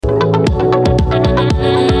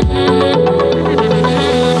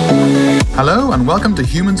and welcome to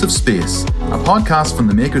Humans of Space, a podcast from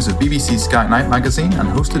the makers of BBC Sky Night magazine and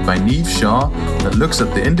hosted by Visscher that looks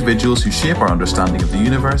at the individuals who shape our understanding of the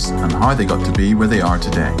universe and how they got to be where they are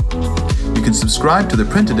today. You can subscribe to the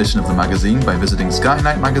print edition of the magazine by visiting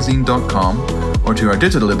skynightmagazine.com or to our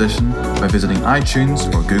digital edition by visiting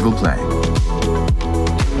iTunes or Google Play.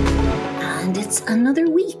 And it's another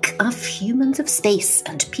week of Humans of Space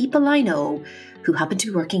and people I know who happen to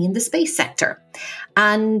be working in the space sector.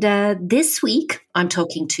 And this week, I'm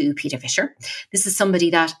talking to Peter Visscher. This is somebody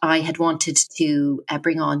that I had wanted to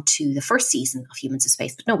bring on to the first season of Humans of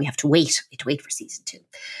Space. But no, we have to wait. We have to wait for season 2.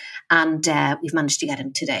 And we've managed to get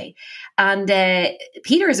him today. And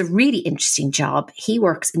Peter has a really interesting job. He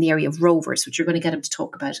works in the area of rovers, which we're going to get him to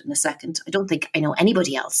talk about in a second. I don't think I know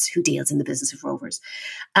anybody else who deals in the business of rovers.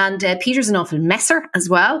 And Peter's an awful messer as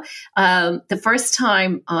well. The first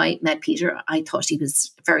time I met Peter, I thought he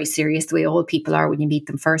was very serious, the way all people are when you meet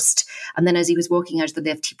them first. And then as he was walking out of the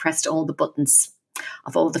lift, he pressed all the buttons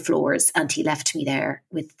of all the floors and he left me there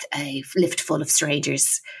with a lift full of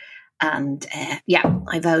strangers. And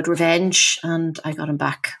I vowed revenge and I got him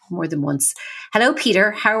back more than once. Hello, Peter.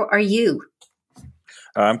 How are you?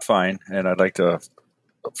 I'm fine. And I'd like to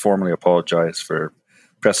formally apologize for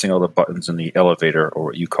pressing all the buttons in the elevator, or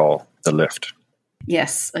what you call the lift.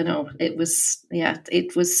 Yes, I know. It was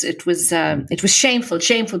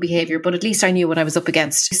shameful behavior, but at least I knew what I was up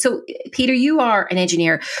against. So, Peter, you are an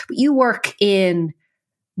engineer, but you work in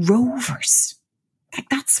rovers. Like,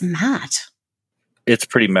 that's mad. It's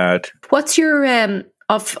pretty mad. What's your,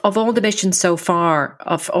 of all the missions so far,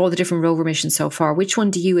 of all the different rover missions so far, which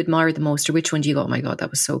one do you admire the most, or which one do you go, oh my God,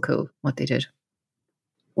 that was so cool, what they did?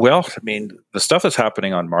 Well, I mean, the stuff that's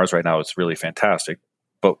happening on Mars right now is really fantastic.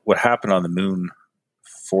 But what happened on the moon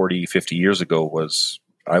 40, 50 years ago was,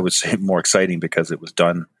 I would say, more exciting because it was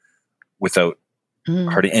done without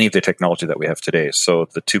hardly any of the technology that we have today. So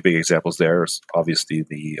the two big examples there is obviously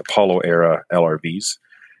the Apollo era LRVs.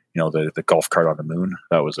 You know, the golf cart on the moon.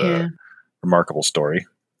 That was a remarkable story.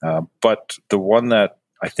 But the one that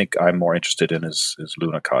I think I'm more interested in is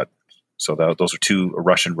Lunokhod. So those are two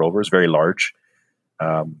Russian rovers, very large,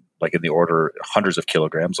 like in the order hundreds of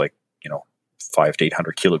kilograms, like 500 to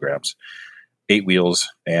 800 kilograms, 8 wheels,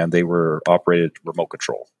 and they were operated remote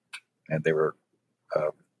control, and they were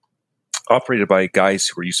operated by guys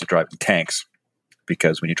who were used to driving tanks.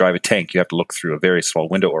 Because when you drive a tank, you have to look through a very small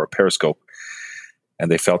window or a periscope. And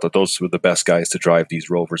they felt that those were the best guys to drive these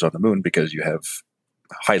rovers on the moon because you have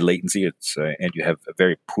high latency and you have a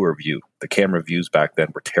very poor view. The camera views back then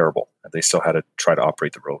were terrible, and they still had to try to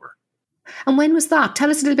operate the rover. And when was that? Tell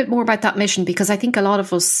us a little bit more about that mission, because I think a lot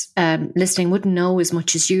of us listening wouldn't know as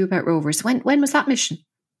much as you about rovers. When was that mission?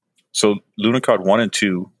 So Lunokhod 1 and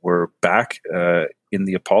 2 were back in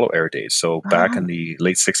the Apollo era days. So back in the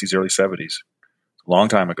late 60s, early 70s, a long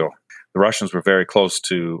time ago. The Russians were very close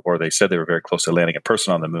to, or they said they were very close to landing a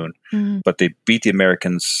person on the moon, but they beat the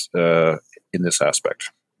Americans in this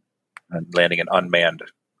aspect and landing an unmanned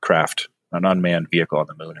craft, an unmanned vehicle on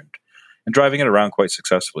the moon and driving it around quite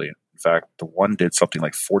successfully. In fact, the one did something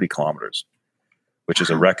like 40 kilometers, which is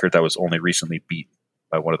a record that was only recently beat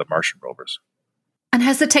by one of the Martian rovers. And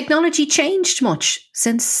has the technology changed much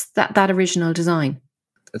since that original design?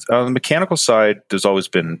 On the mechanical side, there's always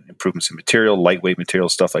been improvements in material, lightweight material,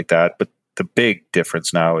 stuff like that. But the big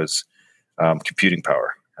difference now is computing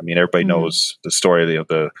power. I mean, everybody knows the story of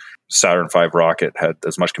the Saturn V rocket had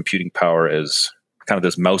as much computing power as kind of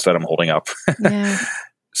this mouse that I'm holding up. Yeah.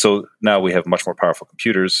 So now we have much more powerful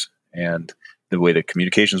computers, and the way the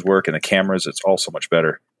communications work and the cameras, it's all so much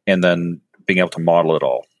better. And then being able to model it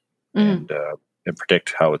all and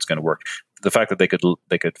predict how it's going to work. The fact that they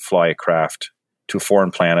could fly a craft to a foreign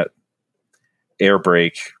planet, air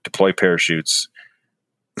brake, deploy parachutes,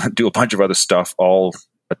 do a bunch of other stuff, all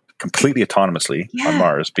completely autonomously on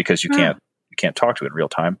Mars because you can't talk to it in real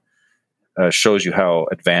time, shows you how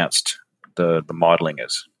advanced the modeling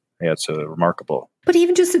is. Yeah, it's remarkable. But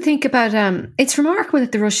even just to think about, it's remarkable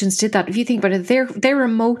that the Russians did that. If you think about it, they're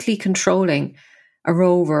remotely controlling a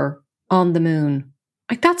rover on the moon.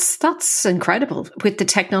 Like that's incredible with the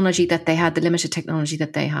technology that they had, the limited technology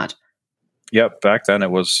that they had. Yeah, back then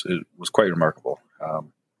it was quite remarkable.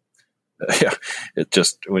 It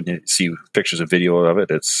just, when you see pictures and video of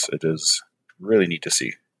it, it is really neat to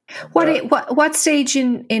see. What stage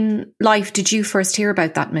in life did you first hear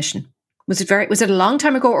about that mission? Was it a long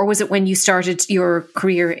time ago, or was it when you started your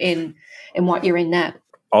career in what you're in now?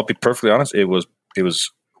 I'll be perfectly honest. It was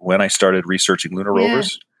when I started researching lunar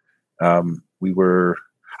rovers. I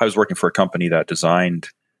was working for a company that designed,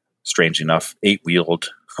 strangely enough, 8-wheeled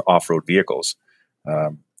off-road vehicles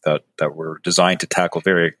that were designed to tackle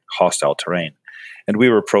very hostile terrain. And we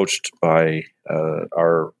were approached by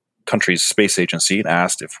our country's space agency and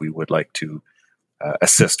asked if we would like to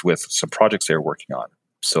assist with some projects they were working on.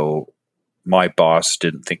 So my boss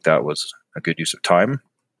didn't think that was a good use of time.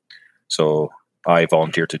 So I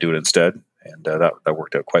volunteered to do it instead. And that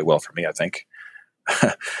worked out quite well for me, I think.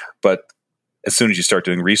 But as soon as you start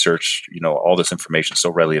doing research, all this information is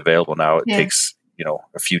so readily available now. It takes,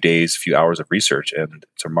 a few days, a few hours of research, and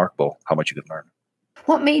it's remarkable how much you can learn.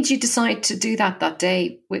 What made you decide to do that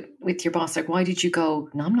day with your boss? Like, why did you go,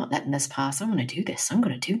 no, I'm not letting this pass. I'm going to do this. I'm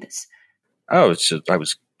going to do this. Oh, I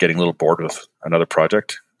was getting a little bored with another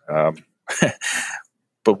project.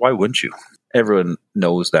 But why wouldn't you? Everyone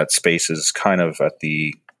knows that space is kind of at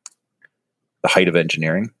the height of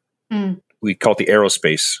engineering. We call it the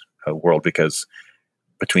aerospace world because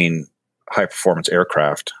between high performance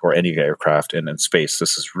aircraft or any aircraft and in space,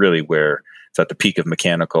 this is really where it's at the peak of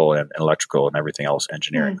mechanical and electrical and everything else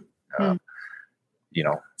engineering.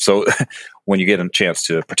 So when you get a chance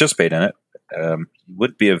to participate in it, you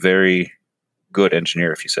would be a very good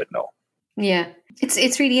engineer if you said no. Yeah,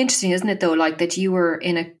 it's really interesting, isn't it? Though, like that you were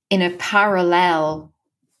in a parallel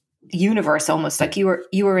universe, almost like you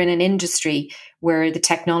were in an industry where the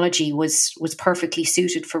technology was perfectly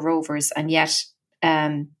suited for rovers, and yet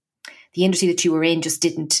the industry that you were in just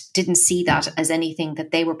didn't see that as anything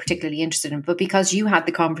that they were particularly interested in. But because you had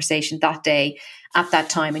the conversation that day at that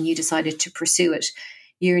time and you decided to pursue it,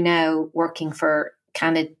 you're now working for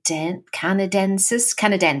Canadensis,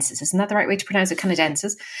 isn't that the right way to pronounce it?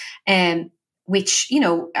 Canadensis, which,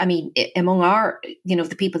 among our,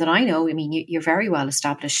 the people that I know, you're very well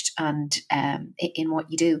established and in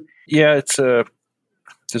what you do. Yeah,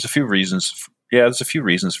 there's a few reasons. Yeah, there's a few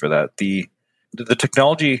reasons for that. The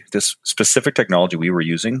technology, this specific technology we were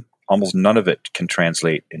using, almost none of it can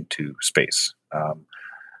translate into space.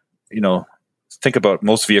 Think about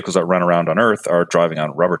most vehicles that run around on Earth are driving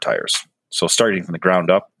on rubber tires. So starting from the ground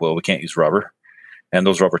up, well, we can't use rubber. And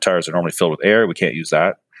those rubber tires are normally filled with air. We can't use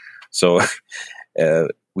that. So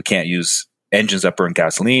we can't use engines that burn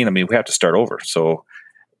gasoline. We have to start over. So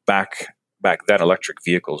back then, electric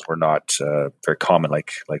vehicles were not very common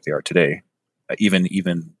like they are today.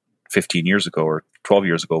 Even 15 years ago or 12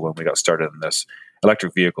 years ago when we got started in this,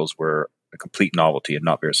 electric vehicles were a complete novelty and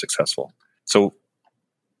not very successful. So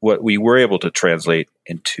what we were able to translate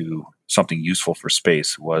into something useful for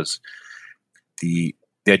space was the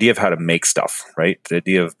idea of how to make stuff, right? The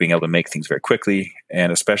idea of being able to make things very quickly,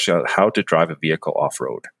 and especially how to drive a vehicle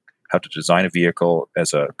off-road, how to design a vehicle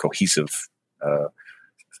as a cohesive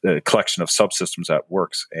collection of subsystems that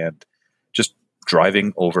works, and just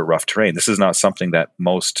driving over rough terrain. This is not something that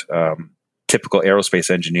most typical aerospace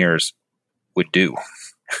engineers would do.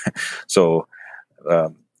 So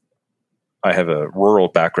I have a rural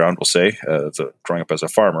background, we'll say, growing up as a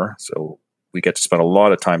farmer. So we get to spend a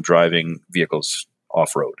lot of time driving vehicles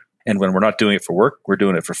off-road. And when we're not doing it for work, we're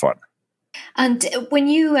doing it for fun. And when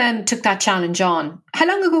you took that challenge on, how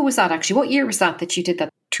long ago was that actually? What year was that you did that?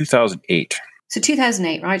 2008. So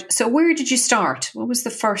 2008, right? So where did you start? What was the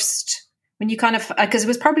first, when you kind of, because it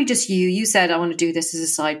was probably just you said, I want to do this as a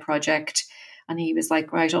side project. And he was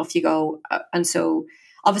like, right, off you go. And so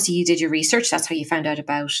obviously you did your research. That's how you found out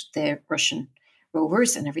about the Russian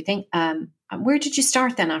rovers and everything. And where did you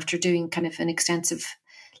start then after doing kind of an extensive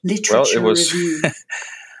literature review?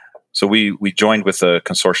 So we joined with a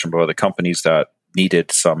consortium of other companies that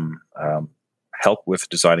needed some help with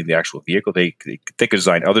designing the actual vehicle. They could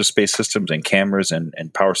design other space systems and cameras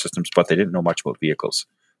and power systems, but they didn't know much about vehicles.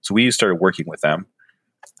 So we started working with them.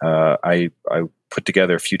 I put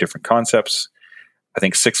together a few different concepts. I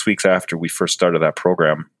think 6 weeks after we first started that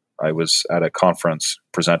program, I was at a conference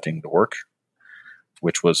presenting the work,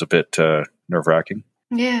 which was a bit nerve-wracking.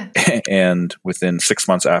 Yeah. And within 6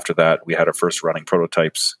 months after that, we had our first running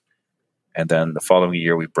prototypes. And then the following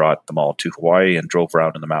year, we brought them all to Hawaii and drove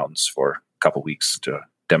around in the mountains for a couple of weeks to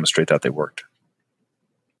demonstrate that they worked.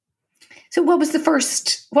 So what's the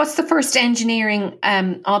first engineering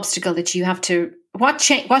obstacle that you have to, what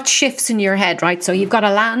shifts in your head, right? So you've got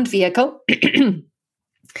a land vehicle.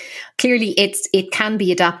 Clearly it can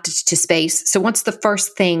be adapted to space. So what's the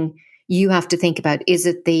first thing you have to think about? Is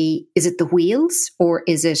it the wheels, or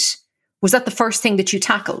was that the first thing that you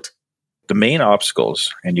tackled? The main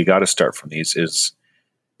obstacles, and you got to start from these, is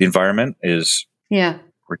the environment is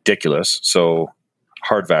ridiculous. So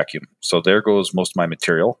hard vacuum. So there goes most of my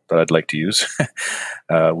material that I'd like to use.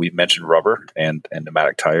 We mentioned rubber and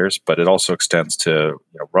pneumatic tires, but it also extends to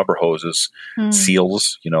rubber hoses,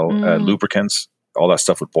 seals, lubricants. All that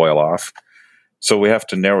stuff would boil off. So we have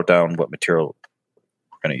to narrow down what material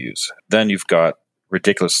we're going to use. Then you've got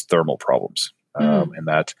ridiculous thermal problems in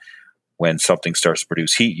that when something starts to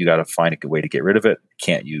produce heat, you got to find a good way to get rid of it.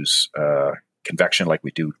 Can't use convection like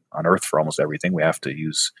we do on Earth for almost everything. We have to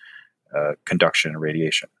use conduction and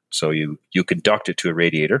radiation. So you conduct it to a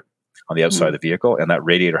radiator on the outside of the vehicle, and that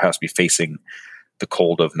radiator has to be facing the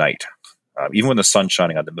cold of night. Even when the sun's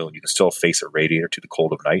shining on the moon, you can still face a radiator to the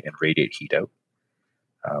cold of night and radiate heat out.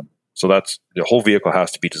 So that's the whole vehicle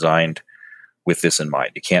has to be designed with this in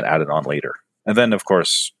mind. You can't add it on later. And then, of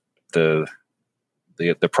course, the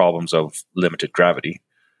problems of limited gravity.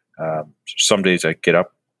 Some days I get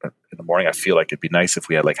up in the morning, I feel like it'd be nice if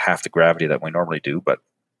we had like half the gravity that we normally do, but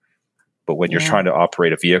when you're trying to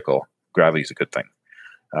operate a vehicle, gravity is a good thing.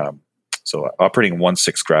 So operating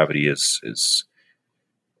 1/6 gravity is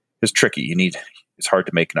tricky. It's hard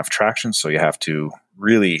to make enough traction, so you have to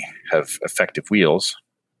really have effective wheels,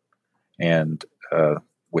 and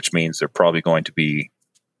which means they're probably going to be,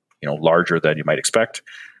 larger than you might expect.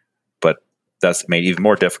 But that's made even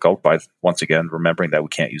more difficult by, once again, remembering that we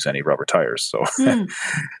can't use any rubber tires. So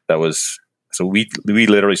we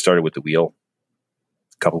literally started with the wheel,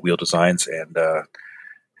 a couple wheel designs, and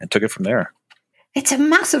took it from there. It's a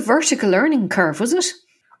massive vertical learning curve, was it?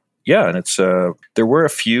 Yeah, and it's there were a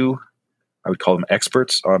few, I would call them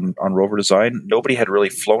experts on rover design. Nobody had really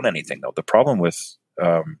flown anything, though. The problem with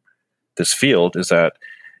this field is that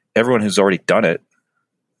everyone who's already done it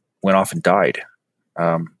went off and died.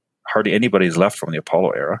 Hardly anybody's left from the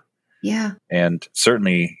Apollo era. Yeah. And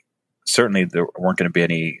certainly there weren't going to be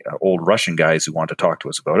any old Russian guys who wanted to talk to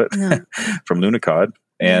us about it from Lunokhod.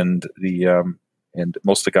 And and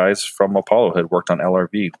most of the guys from Apollo had worked on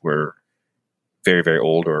LRV, were very, very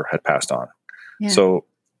old or had passed on. Yeah. So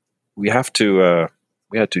we had to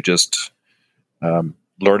just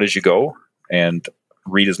learn as you go and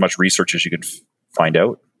read as much research as you can find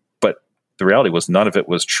out. But the reality was none of it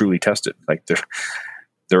was truly tested. Like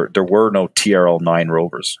there were no TRL-9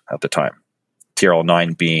 rovers at the time.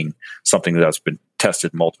 TRL-9 being something that's been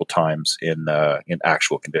tested multiple times in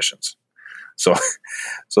actual conditions. So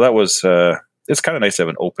that was it's kind of nice to have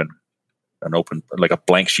an open like a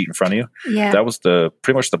blank sheet in front of you. Yeah, that was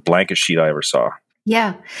pretty much the blankest sheet I ever saw.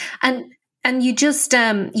 Yeah, and you just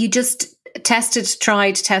tested,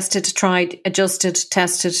 tried, adjusted,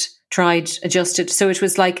 tested, tried, adjusted. So it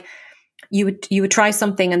was like you would try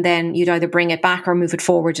something and then you'd either bring it back or move it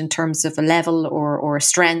forward in terms of a level or a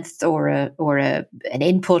strength or an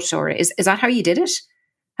input. Or is that how you did it?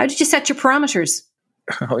 How did you set your parameters?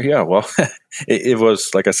 Oh yeah, well, it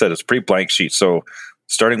was, like I said, it's a pretty blank sheet. So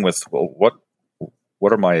starting with, well,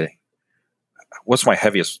 what's my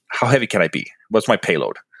heaviest? How heavy can I be? What's my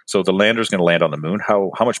payload? So the lander's going to land on the moon.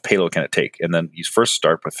 How much payload can it take? And then you first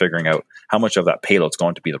start by figuring out how much of that payload is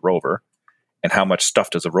going to be the rover, and how much stuff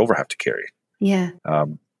does the rover have to carry. Yeah.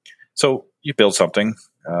 So you build something.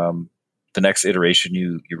 The next iteration,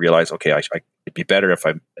 you realize, okay, it'd be better if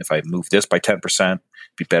I move this by 10%. It'd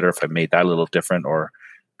be better if I made that a little different. Or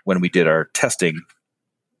when we did our testing,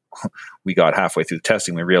 we got halfway through the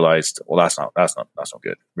testing, we realized, well, that's not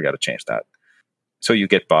good. We got to change that. So you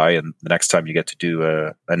get by, and the next time you get to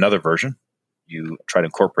do another version, you try to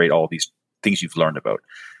incorporate all these things you've learned about.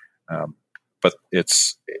 But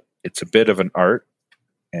it's a bit of an art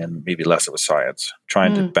and maybe less of a science,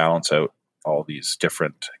 trying to balance out all these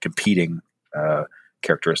different competing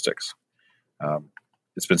characteristics.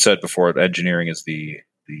 It's been said before that engineering is the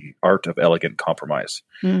art of elegant compromise,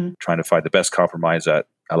 trying to find the best compromise that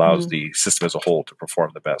allows the system as a whole to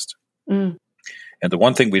perform the best. And the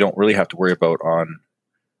one thing we don't really have to worry about on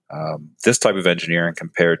this type of engineering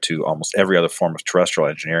compared to almost every other form of terrestrial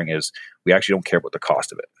engineering is we actually don't care about the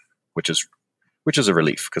cost of it, which is a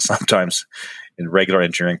relief, because sometimes in regular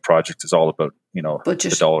engineering projects it's all about,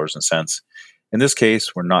 the dollars and cents. In this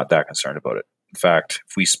case, we're not that concerned about it. In fact,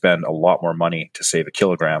 if we spend a lot more money to save a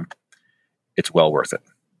kilogram, it's well worth it.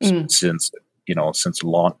 Since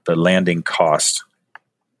the landing cost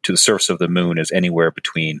to the surface of the moon is anywhere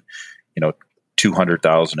between,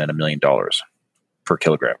 $200,000 and $1 million per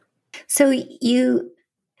kilogram. So you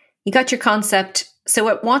got your concept. So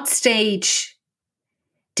at what stage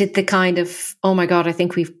did the kind of, oh my God, I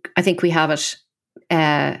think we have it.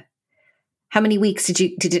 How many weeks did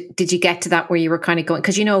you get to that where you were kind of going?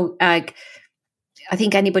 Because I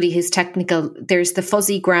think anybody who's technical, there's the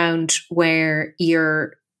fuzzy ground where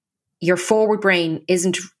your forward brain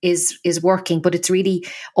is working, but it's really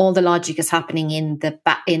all the logic is happening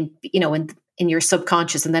in your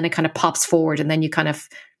subconscious, and then it kind of pops forward, and then it kind of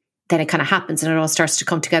happens, and it all starts to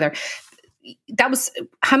come together. That was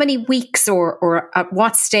how many weeks, or at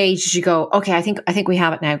what stage did you go, okay, I think we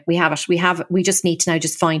have it now. We just need to now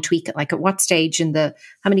just fine tweak it. Like at what stage how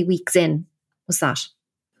many weeks in was that?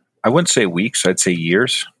 I wouldn't say weeks, I'd say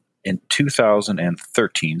years. in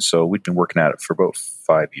 2013, so we'd been working at it for about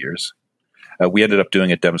 5 years. We ended up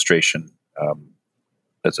doing a demonstration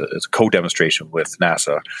as a co-demonstration with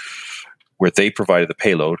NASA, where they provided the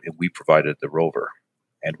payload and we provided the rover.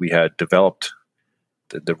 And we had developed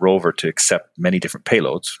the rover to accept many different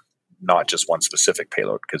payloads, not just one specific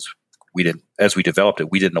payload, because as we developed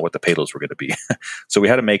it, we didn't know what the payloads were going to be. So we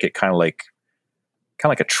had to make it kind of like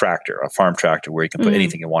a tractor, a farm tractor, where you can put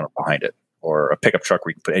anything you want behind it, or a pickup truck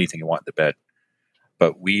where you can put anything you want in the bed.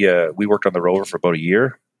 But we worked on the rover for about a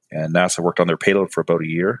year, and NASA worked on their payload for about a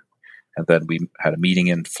year. And then we had a meeting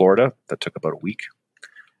in Florida that took about a week.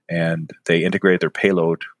 And they integrated their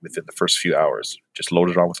payload within the first few hours, just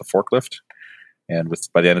loaded it on with a forklift. And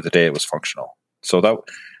by the end of the day, it was functional. So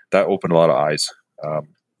that opened a lot of eyes.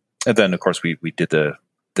 And then, of course, we did the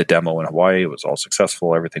demo in Hawaii. It was all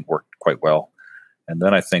successful. Everything worked quite well. And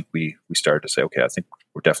then I think we started to say, okay, I think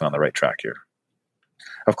we're definitely on the right track here.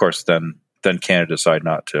 Of course, then Canada decided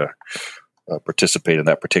not to participate in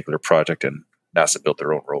that particular project, and NASA built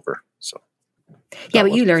their own rover. So yeah,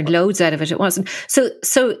 but you learned loads out of it. It wasn't so.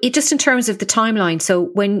 It just in terms of the timeline. So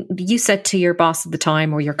when you said to your boss at the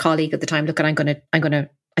time or your colleague at the time, "Look,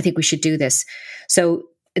 I think we should do this." So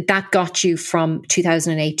that got you from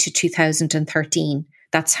 2008 to 2013.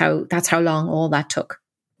 That's how long all that took.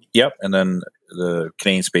 Yep, and then the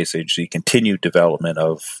Canadian Space Agency continued development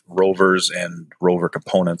of rovers and rover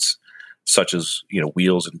components, such as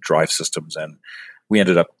wheels and drive systems, and we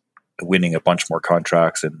ended up winning a bunch more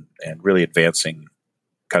contracts and really advancing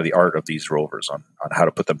kind of the art of these rovers on how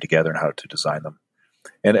to put them together and how to design them.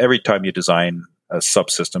 And every time you design a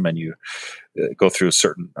subsystem and you go through a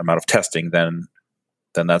certain amount of testing, then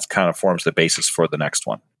that kind of forms the basis for the next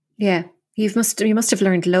one. Yeah. You must have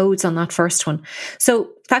learned loads on that first one. So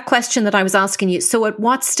that question that I was asking you, so at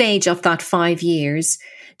what stage of that 5 years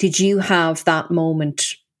did you have that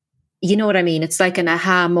moment? You know what I mean? It's like an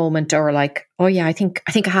aha moment, or like, oh yeah, I think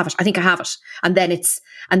I have it. I think I have it. And then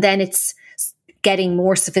it's getting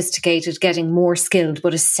more sophisticated, getting more skilled,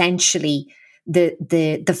 but essentially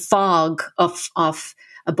the fog of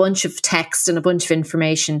a bunch of text and a bunch of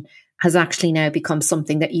information has actually now become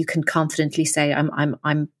something that you can confidently say,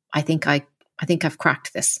 I think I've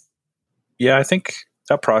cracked this. Yeah, I think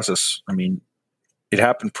that process, I mean, it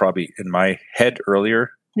happened probably in my head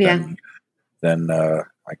earlier than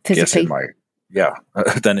I guess in my,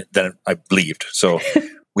 then I believed. So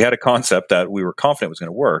we had a concept that we were confident was going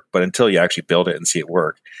to work, but until you actually build it and see it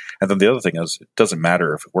work. And then the other thing is, it doesn't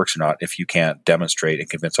matter if it works or not if you can't demonstrate and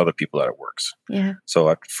convince other people that it works. Yeah. So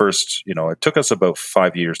at first, it took us about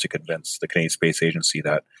 5 years to convince the Canadian Space Agency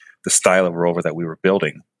that the style of rover that we were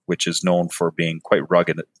building, which is known for being quite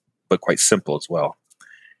rugged, but quite simple as well.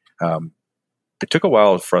 It took a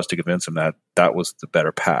while for us to convince them that was the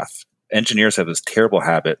better path. Engineers have this terrible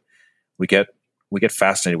habit. We get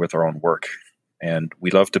fascinated with our own work, and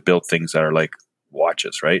we love to build things that are like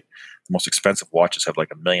watches, right? The most expensive watches have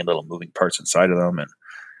like 1 million little moving parts inside of them, and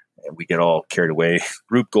we get all carried away.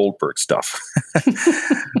 Rube Goldberg stuff.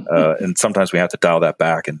 And sometimes we have to dial that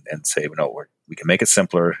back and say, no, we can make it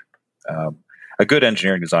simpler. A good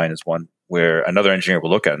engineering design is one where another engineer will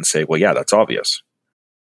look at it and say, well, yeah, that's obvious.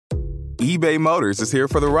 eBay Motors is here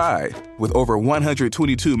for the ride. With over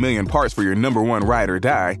 122 million parts for your number one ride or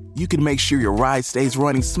die, you can make sure your ride stays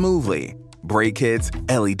running smoothly. Brake kits,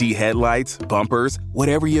 LED headlights, bumpers,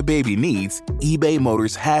 whatever your baby needs, eBay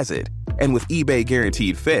Motors has it. And with eBay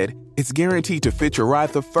Guaranteed Fit, it's guaranteed to fit your ride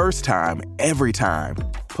the first time, every time.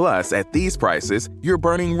 Plus, at these prices, you're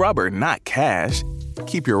burning rubber, not cash.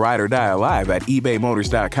 Keep your ride or die alive at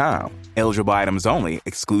ebaymotors.com. Eligible items only.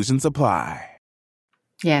 Exclusions apply.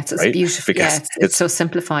 Yeah, it's right? Beautiful. Because it's so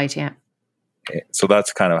simplified. Yeah. So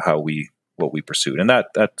that's kind of what we pursued, and that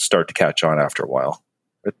started to catch on after a while.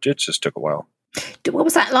 It just took a while. What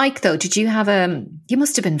was that like, though? Did you have you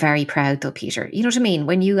must have been very proud, though, Peter. You know what I mean?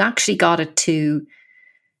 When you actually got it to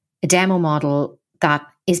a demo model that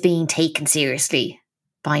is being taken seriously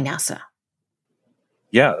by NASA.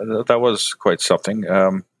 Yeah, that was quite something.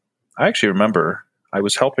 I actually remember I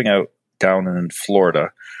was helping out down in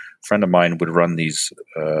Florida. A friend of mine would run these,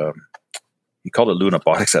 he called it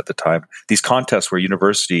Lunabotics at the time, these contests where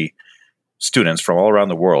university students from all around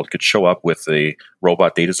the world could show up with a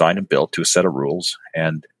robot they designed and built to a set of rules,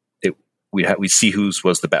 and we'd see whose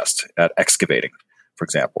was the best at excavating, for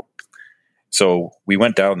example. So we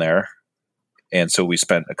went down there, and so we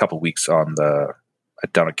spent a couple of weeks down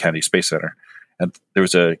at Kennedy Space Center, and there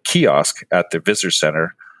was a kiosk at the Visitor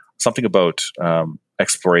Center, something about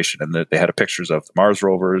exploration, and they had pictures of the Mars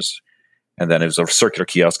rovers And then it was a circular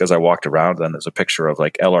kiosk as I walked around. Then there's a picture of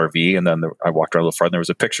like LRV. And then I walked around a little farther and there was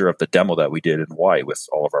a picture of the demo that we did in Hawaii with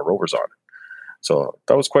all of our rovers on. So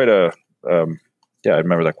that was quite I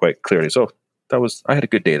remember that quite clearly. So I had a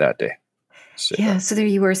good day that day. So there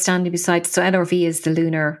you were standing beside. So LRV is the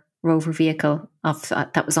lunar rover vehicle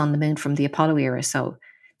that was on the moon from the Apollo era. So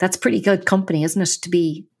that's pretty good company, isn't it? To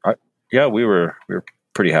be. We were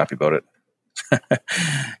pretty happy about it.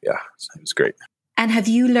 Yeah, it was great. And have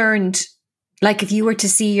you learned, like, if you were to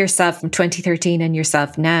see yourself from 2013 and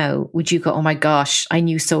yourself now, would you go, oh my gosh, I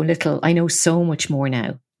knew so little. I know so much more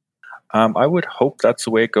now. I would hope that's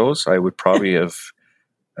the way it goes. I would probably have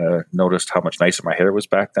noticed how much nicer my hair was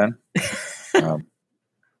back then.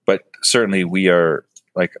 But certainly we are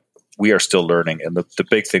still learning. And the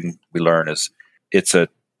big thing we learn is it's a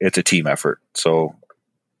team effort. So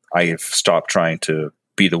I have stopped trying to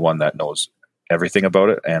be the one that knows everything about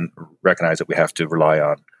it and recognize that we have to rely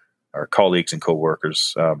on our colleagues and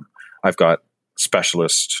coworkers. I've got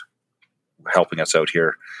specialists helping us out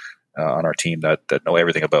here on our team that know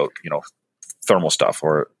everything about, thermal stuff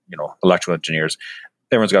or, electrical engineers.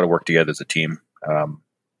 Everyone's got to work together as a team.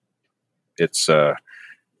 So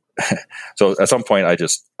at some point I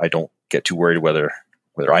don't get too worried whether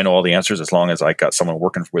I know all the answers, as long as I got someone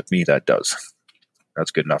working with me that does.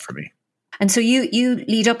 That's good enough for me. And so you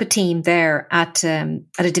lead up a team there at a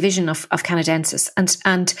division of Canadensis.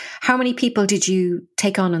 And how many people did you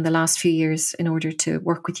take on in the last few years in order to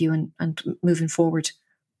work with you and moving forward?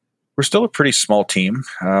 We're still a pretty small team.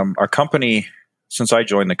 Our company, since I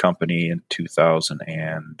joined the company in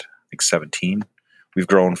 2017, we've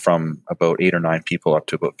grown from about 8 or 9 people up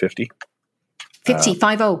to about 50. 50.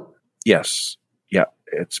 Yes. Yeah.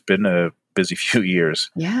 It's been a busy few years.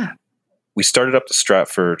 Yeah. We started up the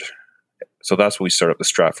Stratford. So that's when we started up the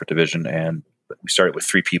Stratford division, and we started with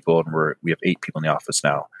 3 people, and we have 8 people in the office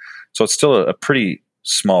now. So it's still a pretty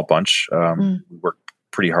small bunch. We work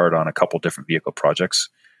pretty hard on a couple different vehicle projects,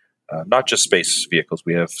 not just space vehicles.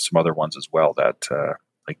 We have some other ones as well that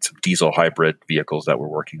like some diesel hybrid vehicles that we're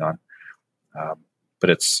working on. But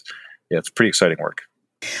it's pretty exciting work.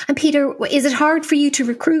 And Peter, is it hard for you to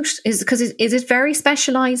recruit? Is it very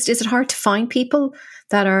specialized? Is it hard to find people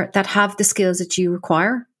that have the skills that you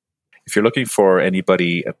require? If you're looking for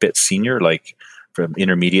anybody a bit senior, like from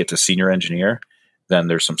intermediate to senior engineer, then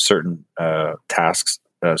there's some certain tasks,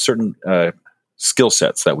 certain skill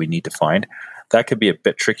sets that we need to find. That could be a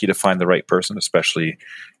bit tricky to find the right person, especially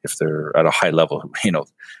if they're at a high level.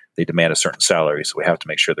 They demand a certain salary, so we have to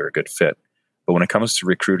make sure they're a good fit. But when it comes to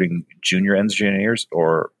recruiting junior engineers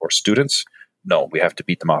or students, no, we have to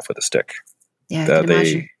beat them off with a stick. Yeah, I can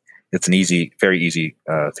imagine. It's an very easy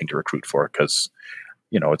thing to recruit for because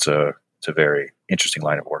it's a very interesting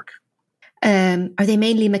line of work. Are they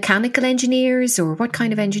mainly mechanical engineers, or what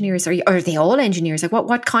kind of engineers are you? Or are they all engineers? Like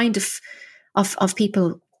what kind of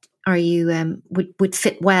people are you would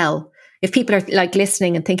fit well? If people are like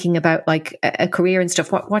listening and thinking about like a career and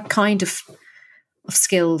stuff, what kind of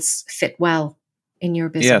skills fit well in your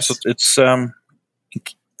business? Yeah, so it's I'm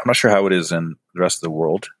not sure how it is in the rest of the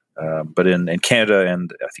world, but in Canada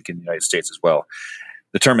and I think in the United States as well,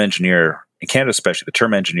 the term engineer, in Canada especially, the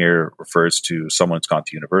term engineer refers to someone who's gone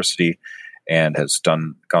to university and has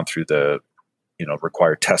gone through the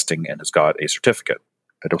required testing and has got a certificate,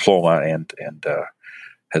 a diploma, and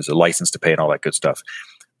has a license to pay and all that good stuff.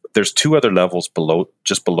 There's 2 other levels below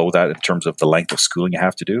that in terms of the length of schooling you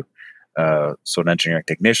have to do. So an engineering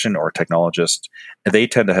technician or a technologist, they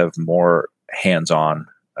tend to have more hands-on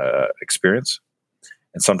experience,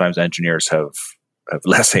 and sometimes engineers have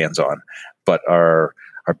less hands-on, but are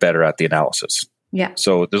better at the analysis. Yeah.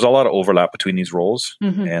 So there's a lot of overlap between these roles,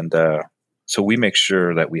 mm-hmm. and so we make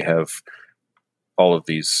sure that we have all of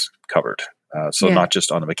these covered. Not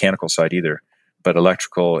just on the mechanical side either, but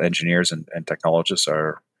electrical engineers and technologists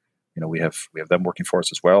are, we have them working for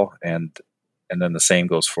us as well, and then the same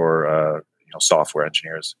goes for software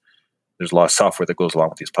engineers. There's a lot of software that goes along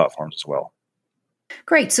with these platforms as well.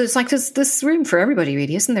 Great. So it's like there's room for everybody,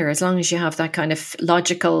 really, isn't there? As long as you have that kind of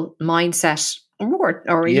logical mindset,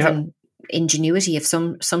 or even ingenuity of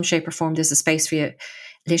some shape or form. There's a space for you,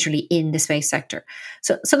 literally in the space sector.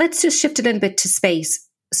 So let's just shift a little bit to space.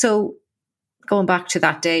 So going back to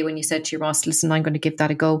that day when you said to your boss, "Listen, I'm going to give that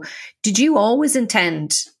a go." Did you always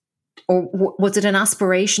intend, or was it an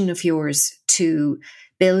aspiration of yours to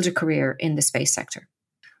build a career in the space sector?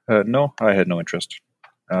 No, I had no interest.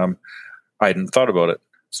 I hadn't thought about it.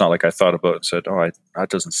 It's not like I thought about it and said, that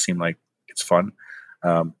doesn't seem like it's fun.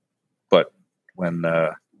 But when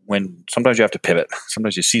sometimes you have to pivot,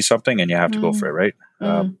 sometimes you see something and you have to go for it, right?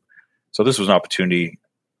 So this was an opportunity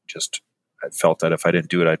just felt that if I didn't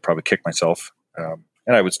do it, I'd probably kick myself.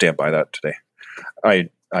 And I would stand by that today. I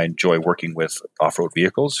enjoy working with off-road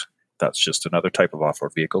vehicles. That's just another type of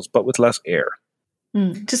off-road vehicles, but with less air.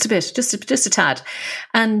 Just a bit, just a tad.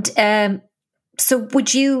 And so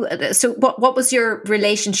what was your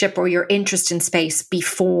relationship or your interest in space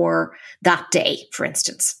before that day, for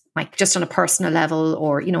instance, like just on a personal level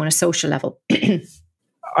or, on a social level?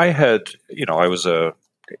 I had, I was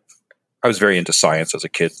very into science as a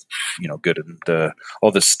kid, good in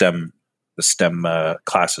all the STEM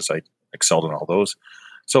classes. I excelled in all those.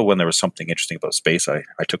 So when there was something interesting about space, I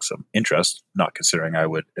took some interest, not considering I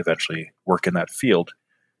would eventually work in that field.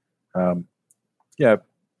 I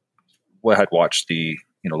had watched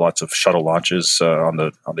lots of shuttle launches on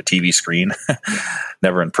the TV screen,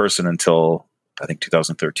 never in person until I think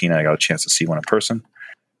 2013. I got a chance to see one in person,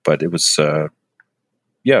 but it was so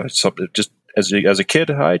just as a kid,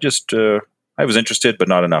 I was interested, but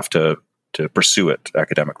not enough to pursue it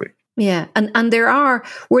academically. Yeah, and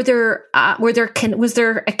was there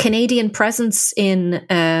a Canadian presence in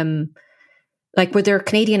were there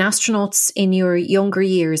Canadian astronauts in your younger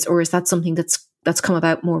years, or is that something that's come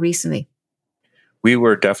about more recently? We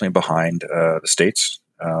were definitely behind the States.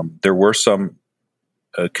 There were some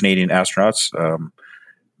Canadian astronauts,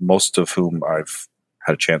 most of whom I've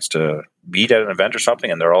had a chance to meet at an event or something,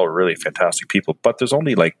 and they're all really fantastic people. But there's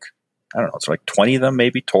only it's like 20 of them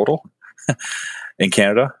maybe total in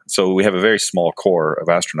Canada. So we have a very small core of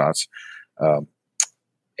astronauts.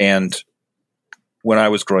 And when I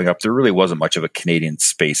was growing up, there really wasn't much of a Canadian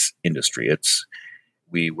space industry.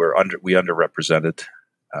 We underrepresented.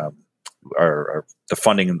 The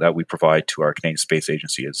funding that we provide to our Canadian Space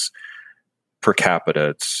Agency is per capita.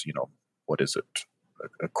 It's what is it?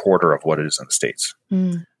 A quarter of what it is in the States.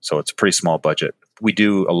 So it's a pretty small budget. We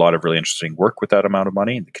do a lot of really interesting work with that amount of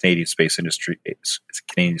money. The Canadian Space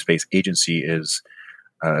Canadian Space Agency it's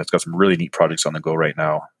got some really neat projects on the go right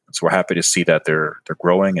now. So we're happy to see that they're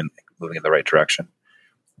growing and moving in the right direction.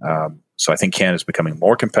 So I think Canada is becoming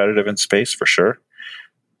more competitive in space for sure.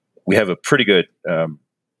 We have a pretty good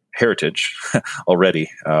heritage already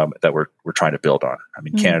that we're trying to build on. I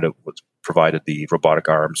mean, Canada provided the robotic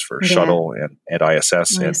arms for shuttle and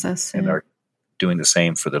ISS, and are doing the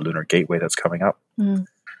same for the Lunar Gateway that's coming up.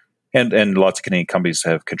 And lots of Canadian companies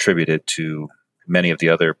have contributed to many of the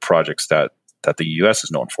other projects that the U.S.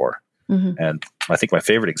 is known for. And I think my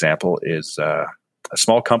favorite example is a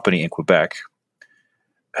small company in Quebec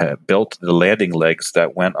built the landing legs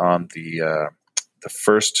that went on the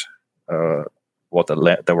first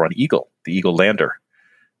that were on Eagle, the Eagle lander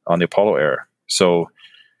on the Apollo era. So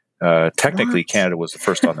technically, Canada was the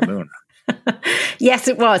first on the moon. Yes,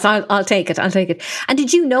 it was. I'll take it. And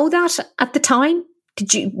did you know that at the time?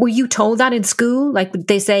 Were you told that in school? Like, would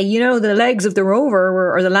they say, the legs of the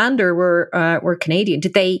rover or the lander were Canadian?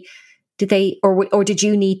 Did they, or did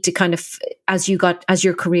you need to kind of, as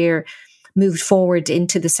your career moved forward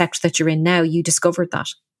into the sector that you're in now, you discovered that?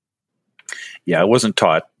 Yeah, I wasn't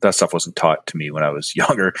taught. That stuff wasn't taught to me when I was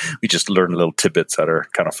younger. We just learned little tidbits that are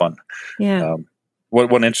kind of fun. Yeah.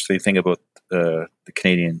 One interesting thing about the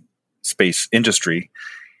Canadian space industry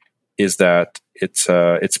is that it's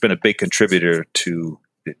been a big contributor to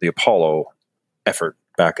the Apollo effort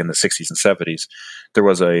back in the 60s and 70s. There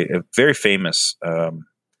was a very famous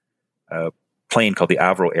plane called the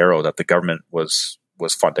Avro Aero that the government was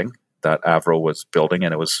funding, that Avro was building,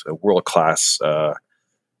 and it was a world-class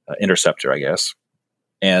interceptor, I guess.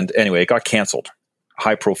 And anyway, it got canceled.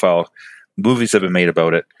 High-profile movies have been made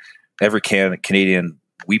about it. Every Canadian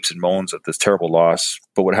weeps and moans at this terrible loss.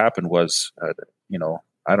 But what happened was, I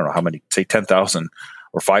don't know how many, say 10,000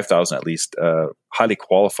 or 5,000 at least, highly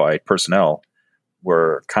qualified personnel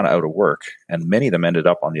were kind of out of work, and many of them ended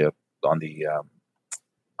up on the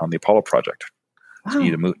Apollo project. Wow. So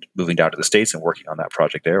either moving down to the States and working on that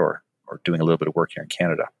project there, or doing a little bit of work here in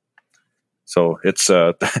Canada. So it's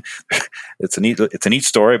it's a neat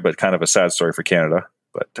story, but kind of a sad story for Canada.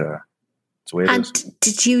 But it's the way it is. And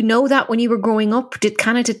did you know that when you were growing up? Did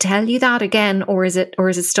Canada tell you that again, or is it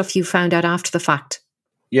stuff you found out after the fact?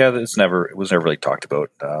 Yeah, it was never really talked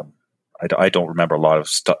about. I don't remember a lot of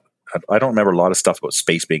stuff. I don't remember a lot of stuff about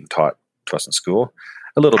space being taught to us in school.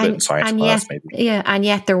 A little bit in science class, maybe. Yeah, and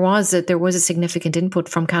yet there was a significant input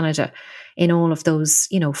from Canada in all of those,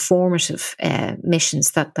 formative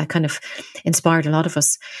missions that kind of inspired a lot of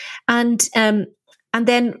us. And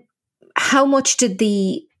then, how much did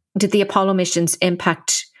the Apollo missions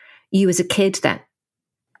impact you as a kid then?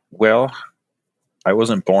 Well, I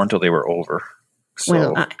wasn't born till they were over. So.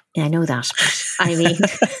 Well, I know that. I mean,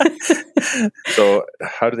 so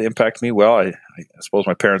how did they impact me? Well, I suppose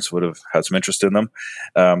my parents would have had some interest in them.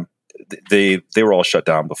 they were all shut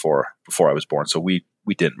down before I was born. So we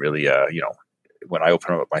didn't really, when I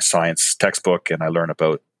open up my science textbook and I learn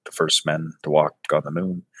about the first men to walk on the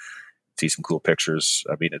moon, see some cool pictures.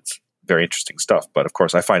 I mean, it's very interesting stuff. But of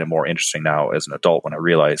course, I find it more interesting now as an adult when I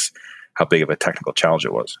realize how big of a technical challenge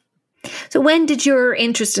it was. So when did your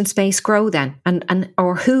interest in space grow then? And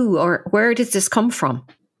or who or where does this come from?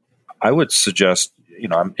 I would suggest,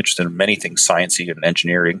 I'm interested in many things, sciencey and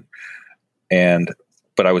engineering.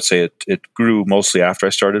 But I would say it grew mostly after I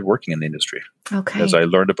started working in the industry. Okay. As I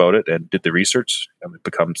learned about it and did the research,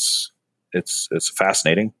 it's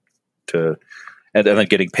fascinating and then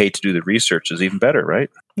getting paid to do the research is even better, right?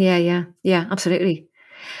 Yeah, absolutely.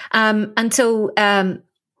 And so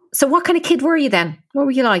what kind of kid were you then? What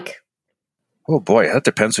were you like? Oh boy, that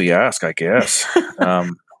depends who you ask, I guess.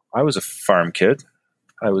 I was a farm kid.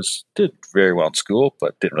 I did very well in school,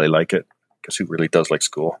 but didn't really like it. Because who really does like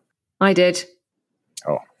school? I did.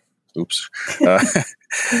 Oh, oops.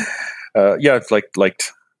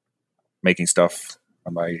 Liked making stuff.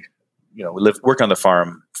 We work on the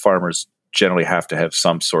farm. Farmers generally have to have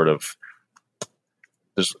some sort of.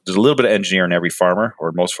 There's a little bit of engineer in every farmer,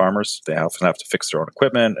 or most farmers. They often have to fix their own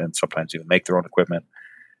equipment, and sometimes even make their own equipment.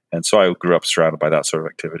 And so I grew up surrounded by that sort of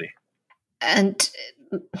activity. And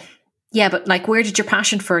yeah, but like, where did your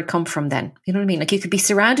passion for it come from then? You know what I mean? Like, you could be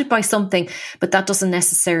surrounded by something, but that doesn't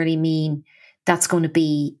necessarily mean that's going to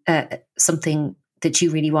be something that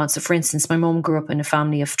you really want. So for instance, my mum grew up in a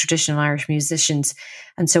family of traditional Irish musicians.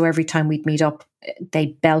 And so every time we'd meet up,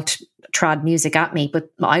 they'd belt trad music at me,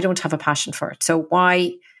 but I don't have a passion for it. So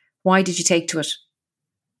why did you take to it?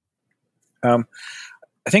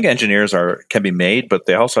 I think engineers can be made, but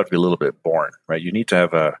they also have to be a little bit born, right? You need to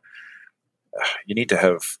have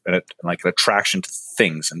an attraction to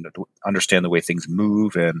things and understand the way things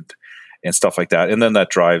move and stuff like that. And then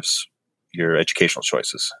that drives your educational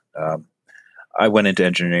choices. I went into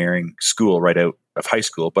engineering school right out of high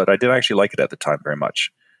school, but I didn't actually like it at the time very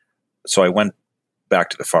much. So I went back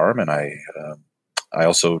to the farm, and I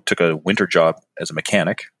also took a winter job as a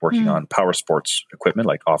mechanic working on power sports equipment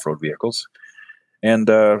like off-road vehicles. And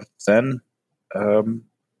then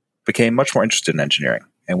became much more interested in engineering.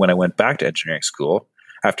 And when I went back to engineering school,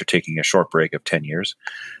 after taking a short break of 10 years,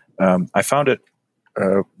 I found it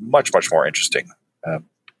much, much more interesting,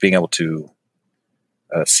 being able to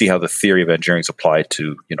see how the theory of engineering is applied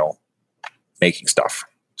to, making stuff.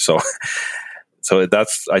 So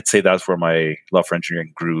I'd say that's where my love for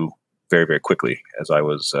engineering grew very, very quickly as I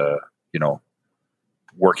was,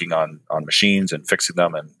 working on machines and fixing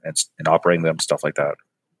them and operating them, stuff like that.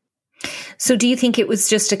 So do you think it was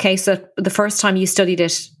just a case that the first time you studied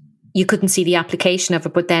it, you couldn't see the application of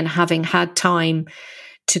it, but then having had time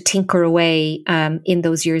to tinker away in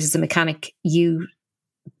those years as a mechanic,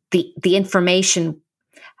 the information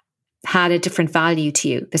had a different value to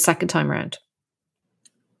you the second time around?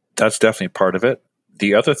 That's definitely part of it.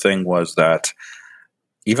 The other thing was that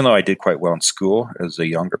even though I did quite well in school as a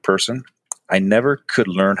younger person, I never could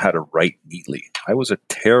learn how to write neatly. I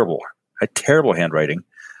had terrible handwriting.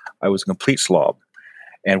 I was a complete slob.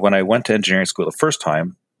 And when I went to engineering school the first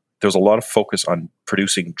time, there was a lot of focus on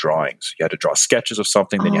producing drawings. You had to draw sketches of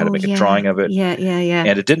something, then you had to make a drawing of it. Yeah.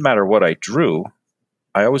 And it didn't matter what I drew.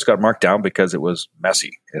 I always got marked down because it was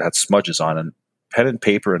messy. It had smudges on, and pen and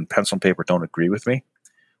paper and pencil and paper don't agree with me.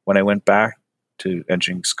 When I went back to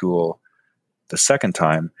engineering school the second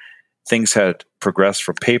time, things had progressed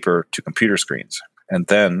from paper to computer screens. And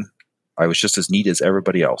then I was just as neat as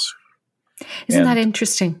everybody else. Isn't that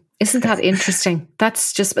interesting? I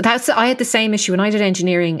had the same issue when I did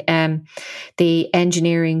engineering. The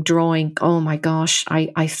engineering drawing, oh my gosh, I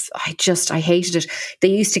hated it. They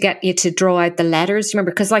used to get you to draw out the letters, remember?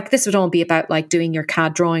 Because like this would all be about like doing your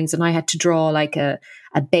CAD drawings, and I had to draw like a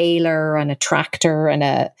baler and a tractor and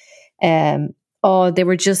I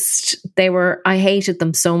hated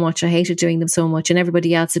them so much. I hated doing them so much, and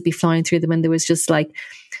everybody else would be flying through them, and there was just like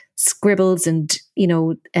scribbles and,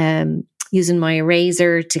 using my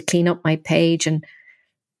eraser to clean up my page, and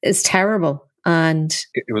it's terrible. And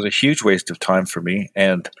it was a huge waste of time for me.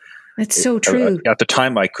 And it's so true. At the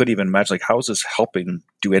time, I couldn't even imagine, like, how is this helping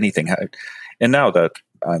do anything? And now that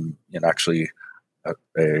I'm actually a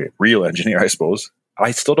real engineer, I suppose,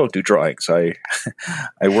 I still don't do drawings. I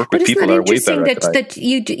work with people that are way better at it. That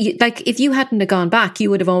you like, if you hadn't have gone back, you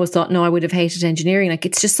would have always thought, no, I would have hated engineering. Like,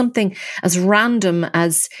 it's just something as random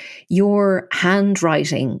as your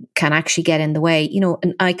handwriting can actually get in the way,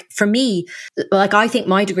 and like for me, like I think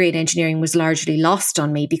my degree in engineering was largely lost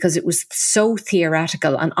on me because it was so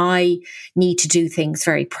theoretical, and I need to do things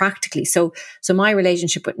very practically. So my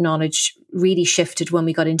relationship with knowledge really shifted when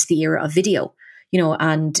we got into the era of video.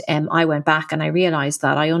 and I went back and I realized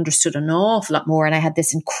that I understood an awful lot more and I had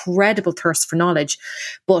this incredible thirst for knowledge.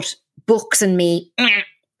 But books and me,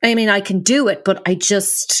 I mean, I can do it, but I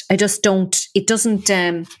just don't, it isn't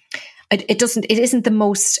the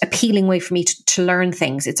most appealing way for me to learn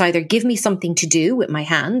things. It's either give me something to do with my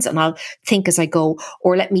hands and I'll think as I go,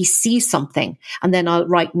 or let me see something and then I'll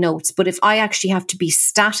write notes. But if I actually have to be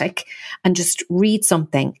static and just read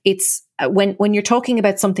something, it's when you're talking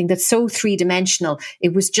about something that's so three-dimensional,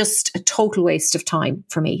 it was just a total waste of time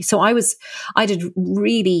for me. So I did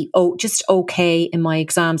really just okay in my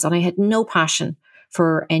exams and I had no passion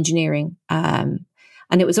for engineering. And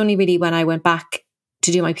it was only really when I went back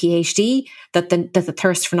to do my PhD that the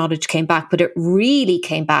thirst for knowledge came back, but it really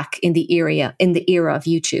came back in the era of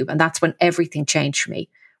YouTube. And that's when everything changed for me,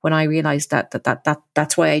 when I realized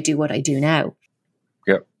that's why I do what I do now.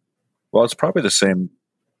 Yeah. Well, it's probably the same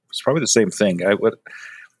thing.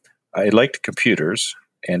 I liked computers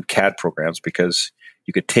and CAD programs because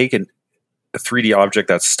you could take a 3D object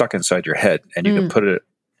that's stuck inside your head and you can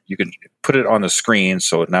put it on the screen,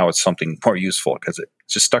 so now it's something more useful because it's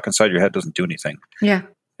just stuck inside your head, doesn't do anything. Yeah.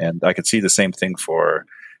 And I could see the same thing for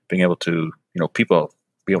being able to, people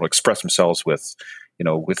be able to express themselves with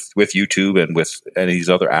YouTube and with any of these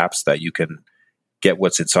other apps that you can get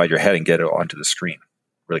what's inside your head and get it onto the screen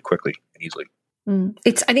really quickly and easily.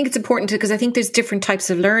 I think it's important because I think there's different types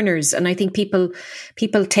of learners, and I think people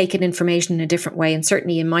take in information in a different way. And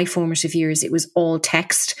certainly in my formative years, it was all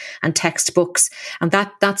text and textbooks, and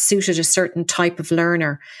that suited a certain type of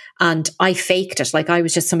learner. And I faked it, like I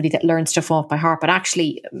was just somebody that learned stuff off by heart. But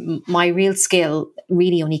actually, my real skill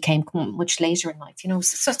really only came much later in life.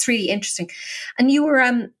 So it's really interesting. And you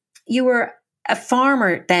were a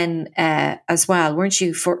farmer then as well, weren't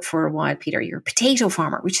you? For a while, Peter, you're a potato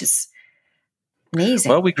farmer, which is amazing.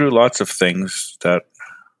 Well, we grew lots of things that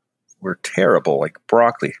were terrible, like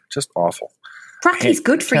broccoli, just awful. Broccoli's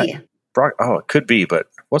good for you. It could be, but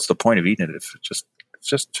what's the point of eating it if it's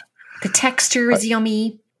just the texture is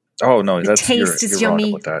yummy. Oh no, the taste is you're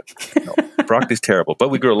yummy. Wrong about that. No, broccoli's terrible, but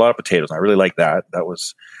we grew a lot of potatoes, and I really like that. That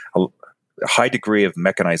was a high degree of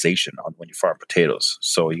mechanization on when you farm potatoes.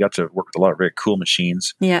 So you got to work with a lot of very cool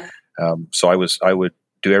machines. Yeah. So I would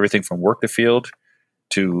do everything from work the field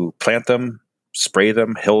to plant them, spray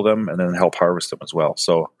them, hill them, and then help harvest them as well.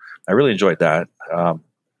 So I really enjoyed that,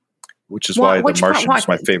 which is why The Martian was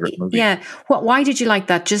my favorite movie. Yeah. Why did you like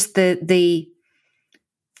that? Just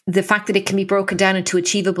the fact that it can be broken down into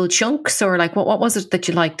achievable chunks, or like what was it that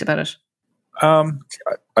you liked about it? I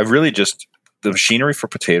really just, the machinery for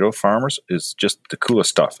potato farmers is just the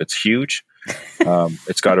coolest stuff. It's huge.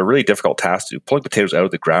 It's got a really difficult task to do. Pulling potatoes out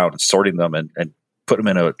of the ground and sorting them and put them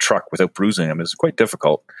in a truck without bruising them is quite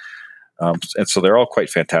difficult. And so they're all quite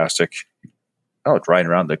fantastic.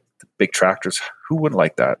 Riding around the big tractors. Who wouldn't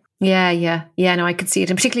like that? Yeah. No, I could see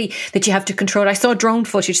it. And particularly that you have to control. I saw drone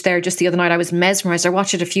footage there just the other night. I was mesmerized. I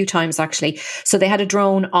watched it a few times, actually. So they had a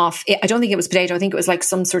drone off. I don't think it was potato. I think it was like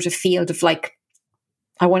some sort of field of like,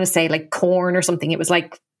 I want to say like corn or something. It was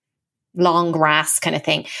like long grass kind of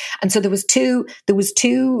thing. And so there was two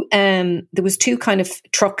kind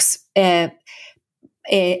of trucks in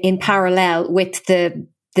parallel with the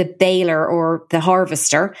baler or the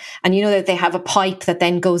harvester, and that they have a pipe that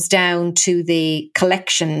then goes down to the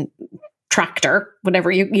collection tractor, whatever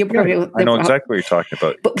you probably. I know exactly what you're talking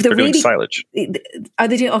about. But they're doing silage. Are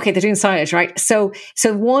they doing? Okay, they're doing silage, right? So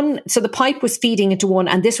the pipe was feeding into one,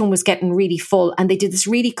 and this one was getting really full. And they did this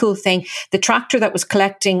really cool thing. The tractor that was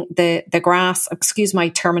collecting the grass, excuse my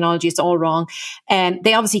terminology, it's all wrong.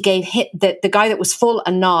 They obviously gave the guy that was full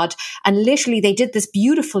a nod, and literally they did this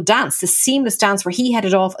beautiful dance, this seamless dance where he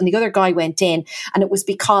headed off and the other guy went in, and it was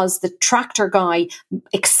because the tractor guy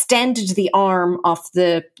extended the arm of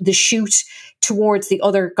the chute towards the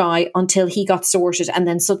other guy until he got sorted, and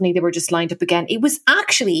then suddenly they were just lined up again. It was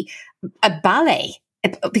actually a ballet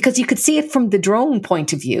because you could see it from the drone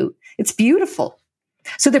point of view. It's beautiful.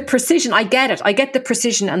 So the precision, I get it. I get the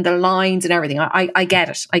precision and the lines and everything. I get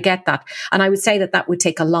it. I get that. And I would say that would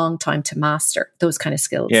take a long time to master those kind of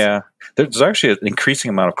skills. Yeah. There's actually an increasing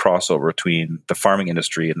amount of crossover between the farming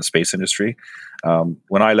industry and the space industry.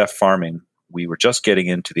 When I left farming, we were just getting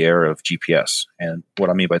into the era of GPS. And what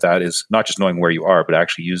I mean by that is not just knowing where you are, but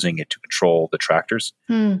actually using it to control the tractors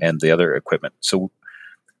and the other equipment. So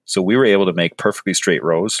we were able to make perfectly straight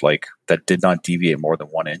rows like that did not deviate more than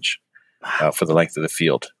 1 inch for the length of the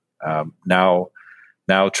field. Now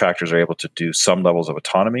tractors are able to do some levels of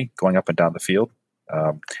autonomy going up and down the field.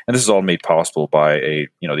 And this is all made possible by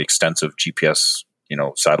the extensive GPS,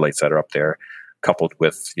 satellites that are up there, coupled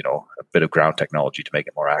with, a bit of ground technology to make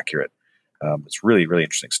it more accurate. It's really, really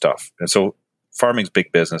interesting stuff. And so farming's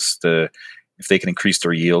big business. If they can increase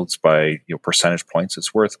their yields by percentage points,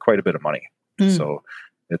 it's worth quite a bit of money. So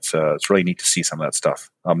it's really neat to see some of that stuff.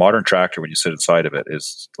 A modern tractor, when you sit inside of it,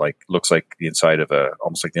 looks like the inside of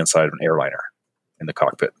almost like the inside of an airliner in the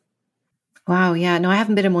cockpit. Wow, yeah. No, I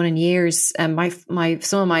haven't been in one in years. Some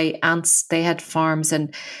of my aunts, they had farms,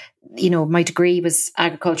 and my degree was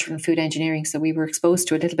agriculture and food engineering, so we were exposed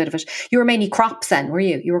to a little bit of it. You were mainly crops then, were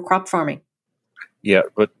you? You were crop farming. Yeah,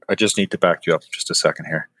 but I just need to back you up just a second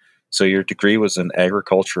here. So your degree was in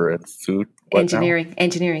agriculture and food engineering. Now?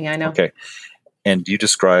 Engineering, I know. Okay, and you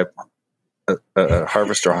describe a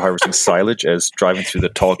harvester harvesting silage as driving through the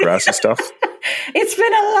tall grassy stuff? It's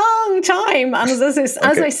been a long time, and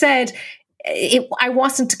as I said, I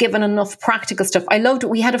wasn't given enough practical stuff. I loved it.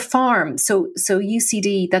 We had a farm. So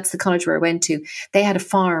UCD, that's the college where I went to. They had a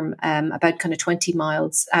farm about kind of 20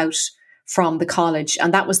 miles out from the college.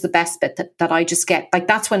 And that was the best bit that I just get. Like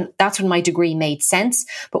that's when my degree made sense.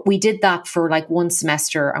 But we did that for like one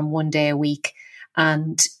semester and 1 day a week.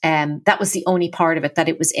 And that was the only part of it that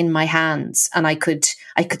it was in my hands. And I could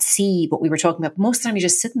see what we were talking about. Most of the time you're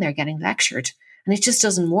just sitting there getting lectured. And it just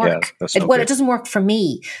doesn't work. Yeah, it doesn't work for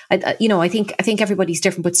me. I think everybody's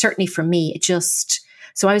different, but certainly for me,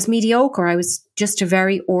 so I was mediocre. I was just a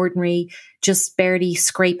very ordinary, just barely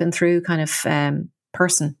scraping through kind of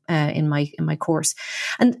person in my course.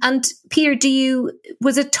 And Peter,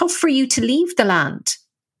 was it tough for you to leave the land?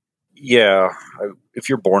 Yeah, if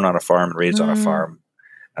you're born on a farm and raised on a farm,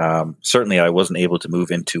 certainly I wasn't able to move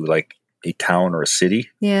into like a town or a city.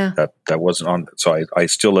 Yeah, that wasn't on. So I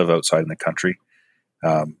still live outside in the country.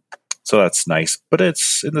 So that's nice, but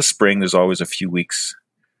it's in the spring. There's always a few weeks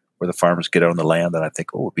where the farmers get out on the land, and I think,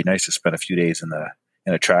 it'd be nice to spend a few days in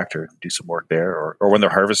a tractor, and do some work there, or when they're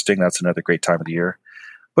harvesting. That's another great time of the year.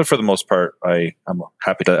 But for the most part, I'm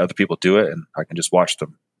happy to let other people do it, and I can just watch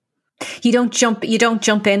them. You don't jump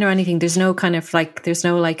in or anything. There's no kind of like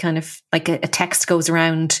a text goes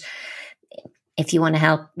around. If you want to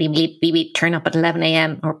help, we turn up at 11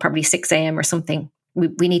 a.m. or probably 6 a.m. or something.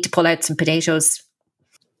 We need to pull out some potatoes.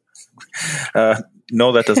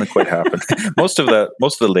 No, that doesn't quite happen. Most of the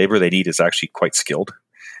labor they need is actually quite skilled.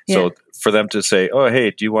 Yeah. So for them to say, "Oh, hey,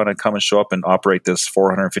 do you want to come and show up and operate this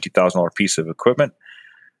 $450,000 piece of equipment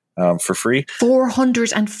for free?"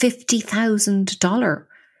 $450,000.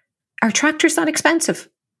 Are tractors that expensive?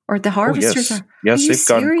 Or the harvesters are? Yes, they've serious?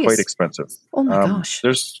 gotten quite expensive. Oh my gosh!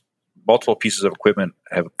 There's multiple pieces of equipment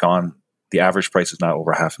have gone. The average price is now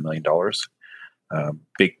over $500,000.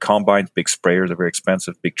 Big combines, big sprayers are very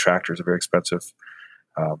expensive. Big tractors are very expensive.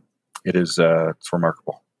 It's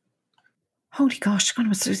remarkable. Holy gosh,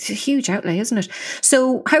 it's a huge outlay, isn't it?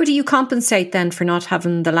 So how do you compensate then for not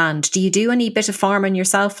having the land? Do you do any bit of farming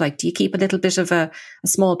yourself? Like, do you keep a little bit of a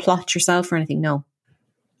small plot yourself or anything? No.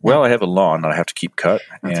 Well, I have a lawn that I have to keep cut.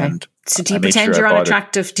 Okay. And so do you pretend you're on a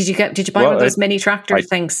tractor? Did you buy one of those mini tractor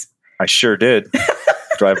things? I sure did.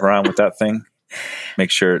 Drive around with that thing.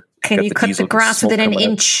 Make sure. Can you cut the grass within an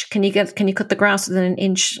inch? Can you cut the grass within an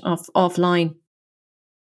inch off line?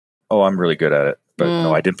 Oh, I'm really good at it. But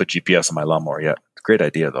no, I didn't put GPS on my lawnmower yet. Great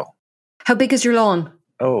idea, though. How big is your lawn?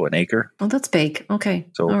 Oh, an acre. Oh, that's big. Okay.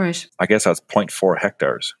 So all right. I guess that's 0.4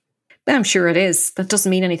 hectares. I'm sure it is. That doesn't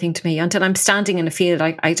mean anything to me until I'm standing in a field.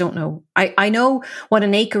 I don't know. I know what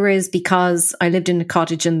an acre is because I lived in a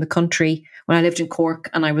cottage in the country when I lived in Cork,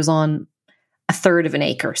 and I was on a third of an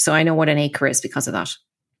acre. So I know what an acre is because of that.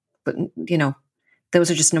 But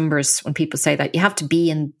those are just numbers. When people say that, you have to be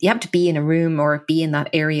in a room or be in that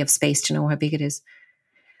area of space to know how big it is.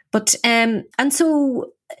 But and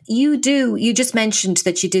so you just mentioned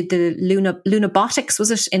that you did the Lunabotics, was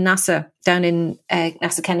it, in NASA, down in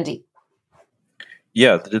NASA Kennedy?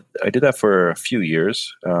 Yeah, I did that for a few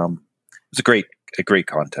years. It was a great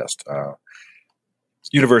contest.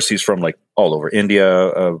 Universities from like all over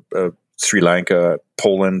India, Sri Lanka,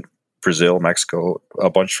 Poland, Brazil, Mexico, a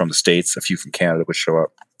bunch from the States, a few from Canada would show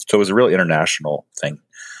up. So it was a real international thing.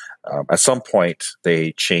 At some point,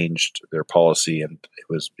 they changed their policy, and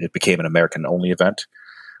it became an American-only event.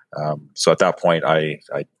 So at that point, I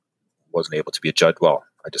wasn't able to be a judge. Well,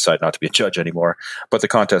 I decided not to be a judge anymore. But the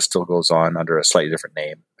contest still goes on under a slightly different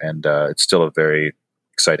name, and it's still a very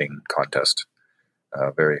exciting contest.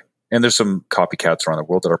 And there's some copycats around the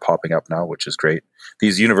world that are popping up now, which is great.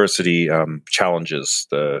 These university challenges,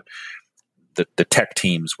 the tech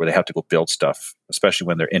teams where they have to go build stuff, especially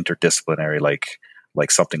when they're interdisciplinary, like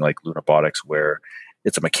something like Lunabotics, where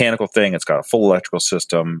it's a mechanical thing, it's got a full electrical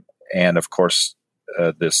system, and of course,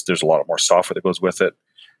 there's a lot more software that goes with it.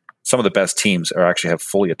 Some of the best teams actually have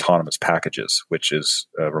fully autonomous packages, which is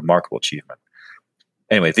a remarkable achievement.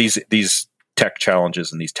 Anyway, these tech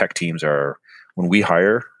challenges and these tech teams are when we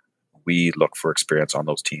hire, we look for experience on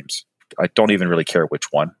those teams. I don't even really care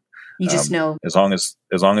which one. You just know, as long as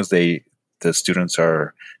the students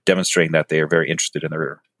are demonstrating that they are very interested in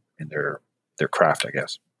their craft, I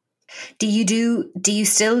guess. Do you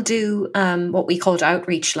still do what we called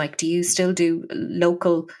outreach? Like, do you still do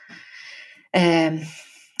local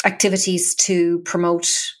activities to promote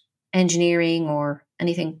engineering or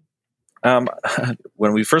anything?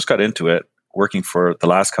 When we first got into it, working for the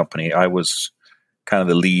last company, I was kind of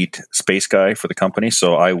the lead space guy for the company,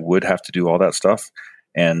 so I would have to do all that stuff,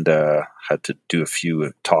 and had to do a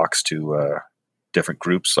few talks to different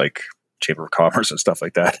groups like Chamber of Commerce and stuff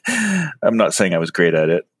like that. I'm not saying I was great at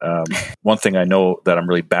it. One thing I know that I'm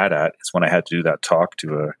really bad at is when I had to do that talk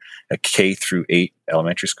to a K through 8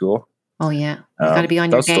 elementary school. Oh yeah, you got to be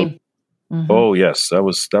on your game. Oh yes, that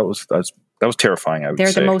was terrifying. I would say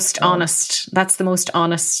they're the most honest. That's the most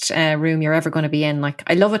honest room you're ever going to be in. Like,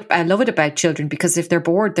 I love it. I love it about children, because if they're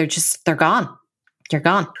bored, they're gone. You're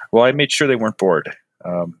gone. Well, I made sure they weren't bored,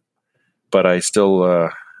 but I still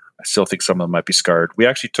think some of them might be scarred. We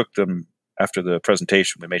actually took them after the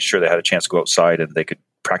presentation. We made sure they had a chance to go outside and they could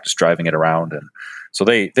practice driving it around, and so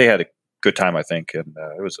they had a good time, I think, and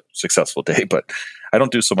it was a successful day. But I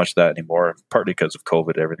don't do so much of that anymore, partly because of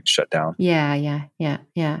COVID. Everything's shut down. Yeah.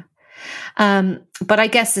 But I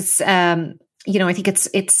guess it's I think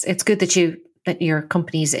it's good that your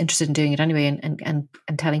company is interested in doing it anyway, and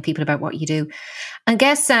telling people about what you do. I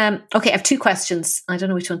guess okay, I have two questions. I don't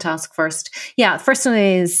know which one to ask first. Yeah, the first one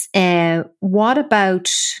is what about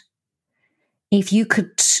if you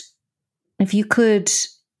could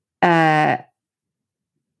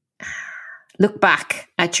look back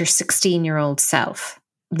at your 16-year-old self,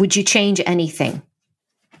 would you change anything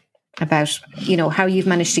about, how you've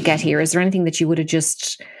managed to get here? Is there anything that you would have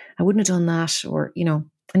I wouldn't have done that, or,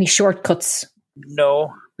 any shortcuts?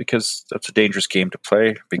 No, because that's a dangerous game to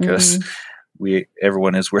play, because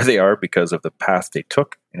everyone is where they are because of the path they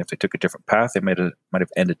took. And if they took a different path, they might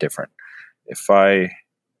have ended different. If I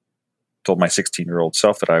told my 16-year-old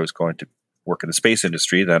self that I was going to work in the space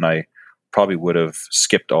industry, then I probably would have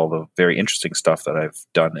skipped all the very interesting stuff that I've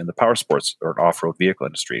done in the power sports or off-road vehicle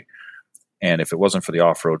industry. And if it wasn't for the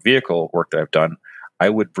off-road vehicle work that I've done, I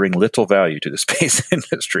would bring little value to the space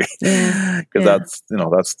industry, because that's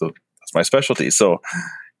my specialty. So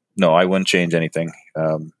no, I wouldn't change anything.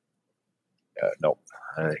 No,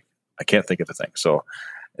 I can't think of a thing. So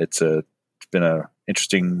it's been an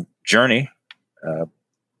interesting journey,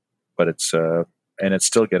 but it's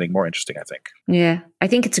still getting more interesting, I think. Yeah, I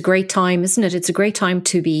think it's a great time, isn't it? It's a great time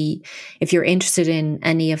to be, if you're interested in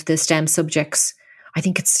any of the STEM subjects. I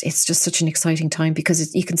think it's just such an exciting time,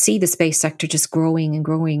 because you can see the space sector just growing and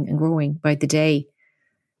growing and growing by the day.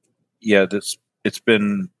 Yeah, it's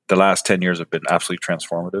been, the last 10 years have been absolutely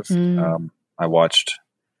transformative. I watched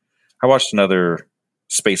another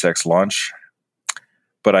SpaceX launch,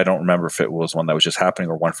 but I don't remember if it was one that was just happening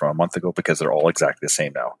or one from a month ago, because they're all exactly the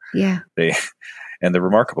same now. Yeah, they're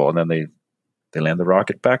remarkable. And then they land the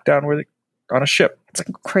rocket back down on a ship. It's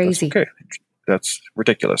crazy. That's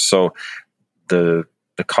ridiculous. So the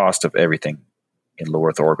cost of everything in low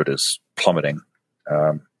Earth orbit is plummeting.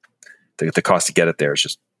 The cost to get it there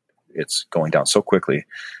is it's going down so quickly.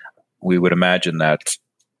 We would imagine that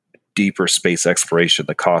deeper space exploration,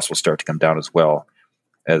 the cost will start to come down as well,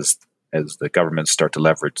 as the governments start to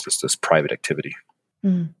leverage this private activity.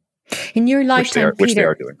 In your lifetime, which they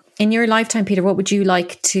are doing. In your lifetime, Peter, what would you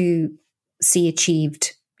like to see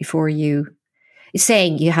achieved before you're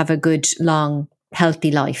saying you have a good, long,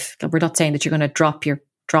 healthy life? We're not saying that you're going to drop to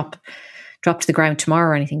the ground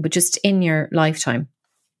tomorrow or anything, but just in your lifetime,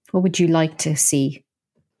 what would you like to see?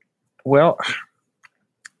 Well,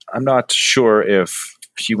 I'm not sure if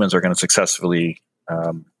humans are going to successfully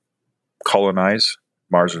colonize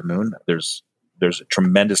Mars or the Moon. There's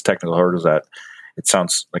tremendous technical hurdles that it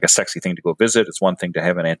sounds like a sexy thing to go visit. It's one thing to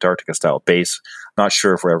have an Antarctica style base. Not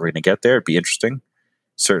sure if we're ever going to get there. It'd be interesting.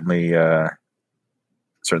 Certainly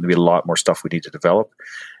be a lot more stuff we need to develop.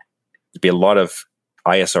 There'd be a lot of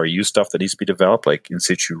ISRU stuff that needs to be developed, like in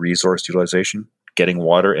situ resource utilization, getting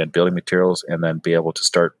water and building materials, and then be able to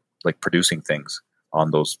start producing things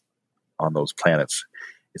on those planets.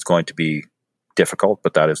 It's going to be difficult,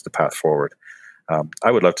 but that is the path forward.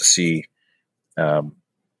 I would love to see some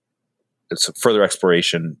further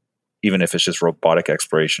exploration, even if it's just robotic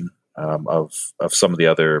exploration of some of the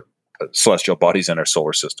other celestial bodies in our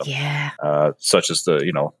solar system, such as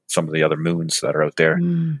some of the other moons that are out there.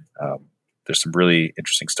 There's some really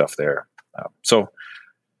interesting stuff there. So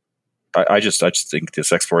I just think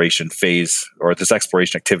this exploration phase, or this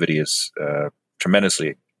exploration activity, is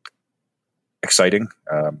tremendously exciting.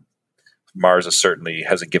 Mars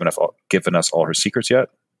hasn't given us all her secrets yet.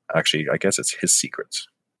 Actually, I guess it's his secrets.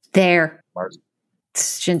 There. Mars.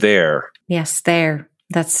 There. Yes, there.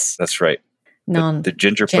 That's right. The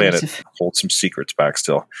ginger planet genitive. holds some secrets back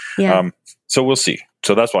still. Yeah. So we'll see.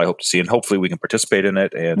 So that's what I hope to see, and hopefully we can participate in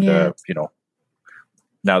it. And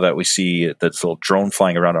now that we see that little drone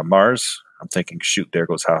flying around on Mars, I'm thinking, shoot, there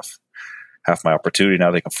goes half my opportunity.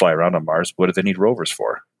 Now they can fly around on Mars. What do they need rovers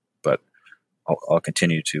for? But I'll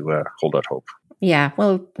continue to hold out hope. Yeah,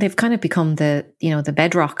 well, they've kind of become the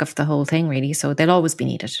bedrock of the whole thing, really. So they'll always be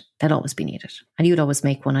needed. And you'd always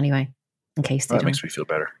make one anyway, in case they don't. That makes me feel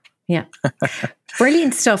better. Yeah.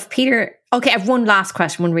 Brilliant stuff, Peter. Okay, I have one last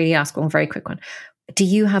question, one very quick one. Do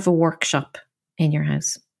you have a workshop in your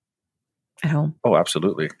house at home? Oh,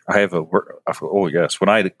 absolutely. I have oh, yes. When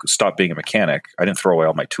I stopped being a mechanic, I didn't throw away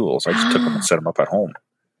all my tools. I just took them and set them up at home.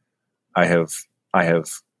 I have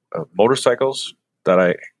motorcycles that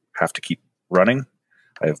I have to keep running.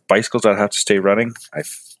 I have bicycles that have to stay running. I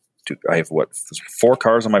have 4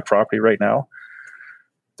 cars on my property right now.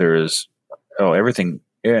 There is everything,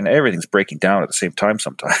 and everything's breaking down at the same time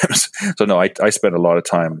sometimes. So no, I spend a lot of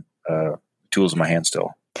time tools in my hand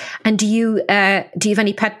still. And do you have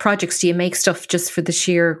any pet projects? Do you make stuff just for the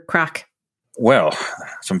sheer crack? Well,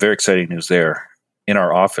 some very exciting news there. In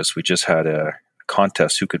our office, we just had a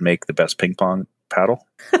contest who could make the best ping pong paddle.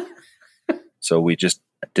 So we just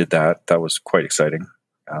did that. That was quite exciting.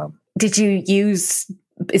 Did you use?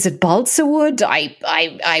 Is it balsa wood?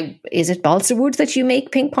 Is it balsa wood that you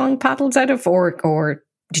make ping pong paddles out of, or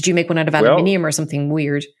did you make one out of aluminium or something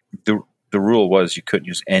weird? The rule was you couldn't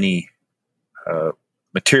use any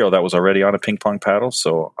material that was already on a ping pong paddle.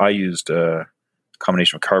 So I used a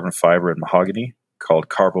combination of carbon fiber and mahogany called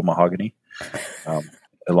Carbo Mahogany,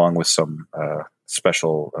 along with some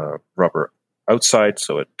special rubber outside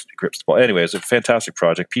so it grips the ball. Anyway, it's a fantastic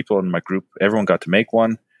project. People in my group, everyone got to make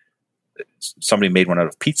one. Somebody made one out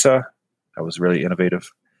of pizza. That was really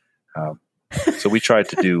innovative. So we tried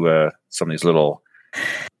to do some of these little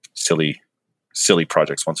silly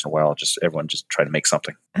projects once in a while. Everyone just try to make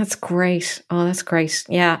something. That's great. Oh, that's great.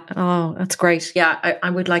 Yeah. Oh, that's great. Yeah, I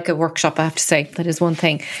would like a workshop. I have to say that is one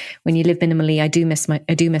thing. When you live minimally, I do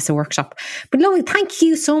miss a workshop. But Lois, thank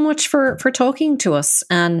you so much for talking to us.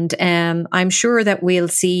 And I'm sure that we'll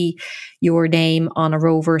see your name on a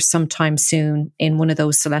rover sometime soon in one of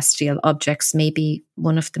those celestial objects, maybe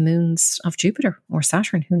one of the moons of Jupiter or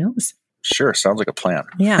Saturn. Who knows? Sure. Sounds like a plan.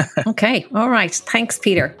 Yeah. Okay. All right. Thanks,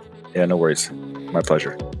 Peter. Yeah, no worries. My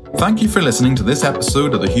pleasure. Thank you for listening to this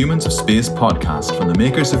episode of the Humans of Space podcast from the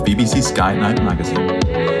makers of BBC Sky Night Magazine.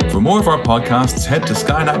 For more of our podcasts, head to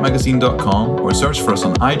skynightmagazine.com or search for us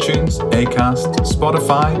on iTunes, Acast,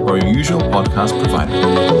 Spotify, or your usual podcast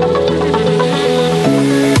provider.